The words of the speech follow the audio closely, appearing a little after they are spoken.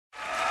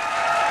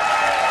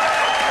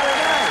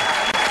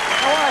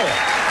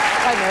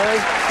Hi, Mary.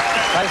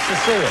 Nice to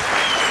see you.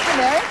 Hi,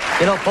 Mary.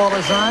 You know, Paula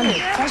Zahn,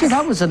 gee,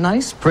 that was a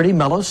nice, pretty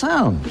mellow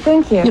sound.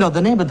 Thank you. You know, the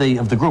name of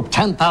the group,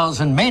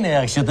 10,000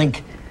 Maniacs, you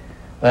think,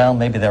 well,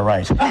 maybe they're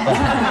right.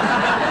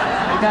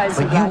 Guys,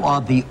 But you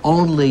are the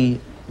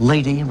only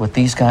lady with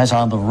these guys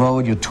on the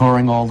road. You're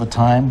touring all the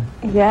time.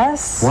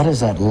 Yes. What is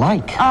that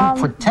like? Who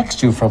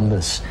protects you from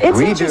this? It's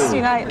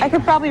interesting. I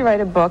could probably write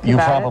a book You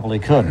about probably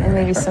could. And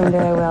maybe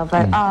someday I will.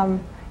 But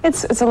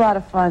it's a lot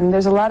of fun.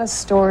 There's a lot of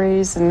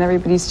stories, and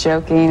everybody's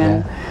joking.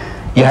 And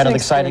you had an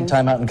exciting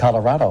time out in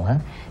Colorado, huh?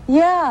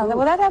 Yeah,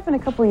 well, that happened a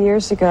couple of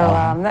years ago.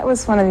 That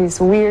was one of these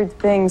weird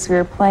things. We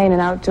were playing an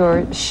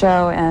outdoor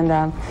show,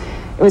 and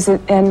it was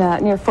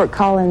near Fort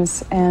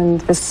Collins, and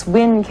this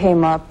wind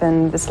came up,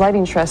 and this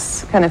lighting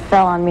truss kind of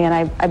fell on me, and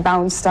I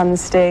bounced on the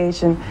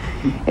stage, and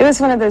it was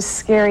one of those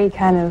scary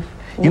kind of...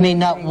 You mean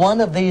not one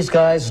of these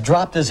guys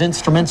dropped his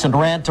instruments and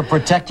ran to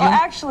protect you? Well,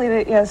 actually,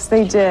 yes,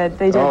 they did.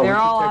 They did. Oh, They're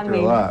all on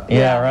me.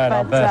 Yeah, right,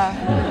 I'll bet.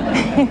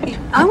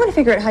 I want to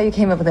figure out how you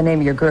came up with the name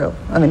of your group.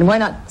 I mean, why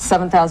not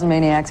 7,000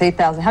 Maniacs,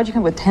 8,000? How'd you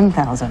come up with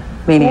 10,000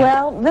 Maniacs?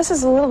 Well, this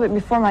is a little bit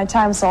before my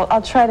time, so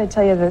I'll try to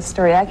tell you the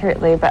story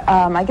accurately. But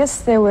I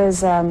guess there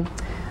was a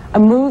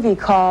movie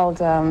called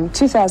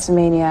 2,000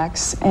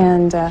 Maniacs,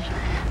 and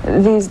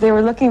they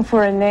were looking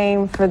for a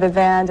name for the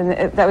band,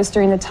 and that was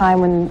during the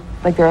time when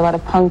there were a lot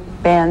of punk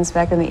bands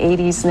back in the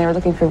 80s, and they were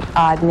looking for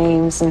odd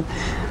names, and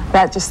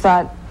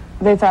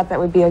they thought that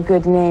would be a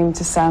good name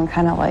to sound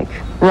kind of like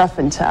rough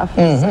and tough.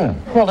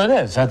 Mm-hmm. Well, it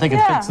is. I think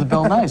it fits the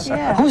bill nice.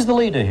 Yeah. Who's the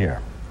leader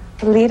here?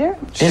 The leader?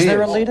 Is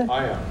there a leader?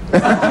 I am.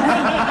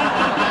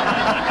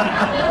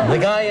 The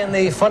guy in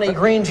the funny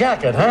green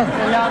jacket, huh?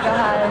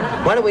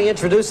 Why don't we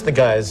introduce the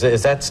guys?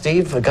 Is that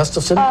Steve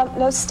Gustafson?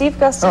 No, Steve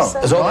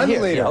Gustafson. Is over I'm the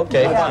here. leader. Yeah,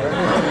 okay. Yeah.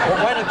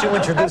 Well, why don't you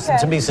introduce them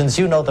to me, since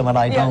you know them and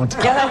I don't?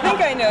 Yeah, I think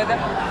I know them.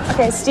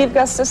 Okay, Steve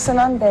Gustafson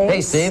on bass.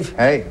 Hey, Steve.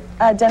 Hey.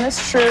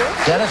 Dennis True.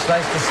 Dennis,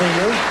 nice to see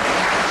you.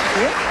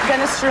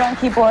 Dennis True on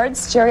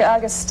keyboards. Jerry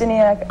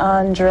Augustiniak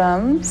on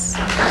drums.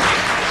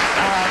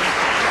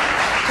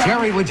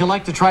 Jerry, would you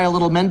like to try a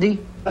little Mendy?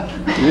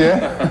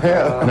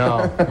 Yeah.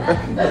 No.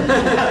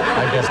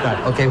 I guess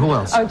not. Okay, who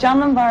else? Oh, John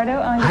Lombardo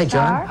on Hi,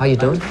 guitar. John. How you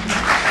doing?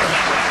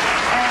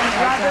 And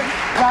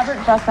Robert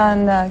Buck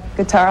on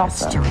guitar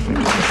also. That's terrific.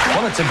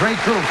 Well, it's a great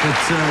group.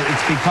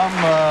 It's become,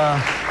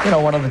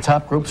 one of the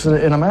top groups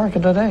in America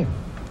today.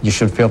 You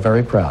should feel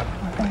very proud.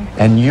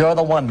 And you're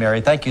the one,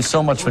 Mary. Thank you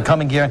so much for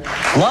coming here.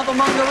 Love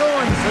Among the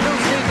Ruins, the new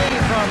CD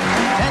from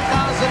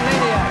 10,000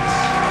 Maniacs.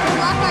 Good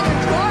luck on your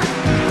tour.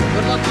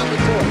 Good luck on the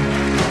tour.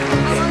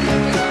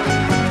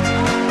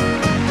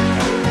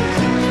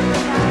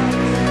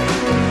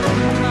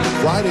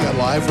 Friday on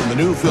Live from the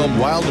new film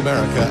Wild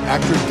America,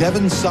 actor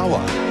Devon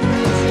Sawa.